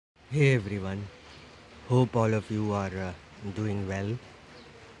Hey everyone, hope all of you are doing well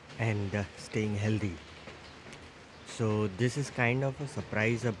and staying healthy. So, this is kind of a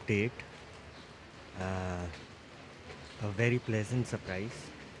surprise update, uh, a very pleasant surprise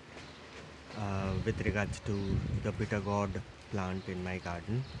with regards to the bitter gourd plant in my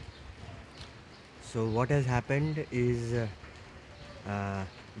garden. So, what has happened is uh,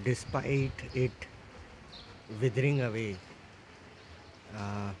 despite it withering away,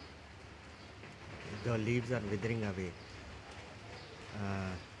 uh, the leaves are withering away.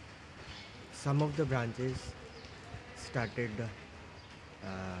 Uh, some of the branches started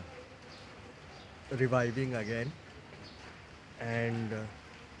uh, reviving again and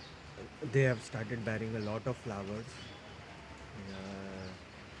they have started bearing a lot of flowers.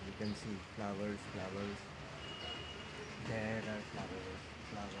 You can see flowers. There are flowers,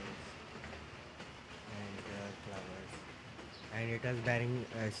 and there are flowers. And it has bearing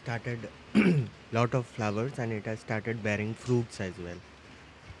started lot of flowers, and it has started bearing fruits as well.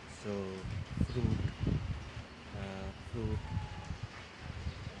 So fruit,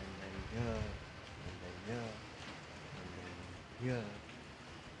 and then here, and then here, and then here.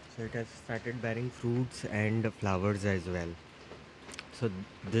 So it has started bearing fruits and flowers as well. So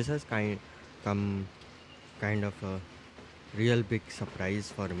this has come kind of a real big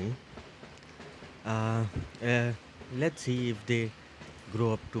surprise for me. Uh, uh, let's see if they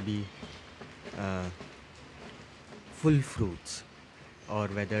grow up to be uh, full fruits or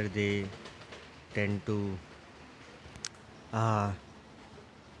whether they tend to uh,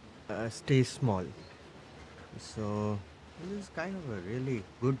 stay small. So this is kind of a really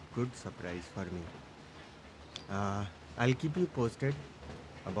good surprise for me. Uh, I'll keep you posted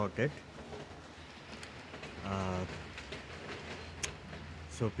about it. Uh,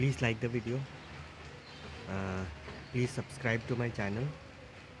 so please like the video. Uh, Please subscribe to my channel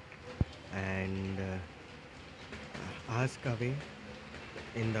and ask away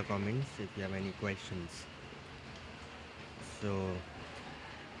in the comments if you have any questions. So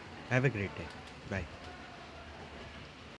have a great day. Bye.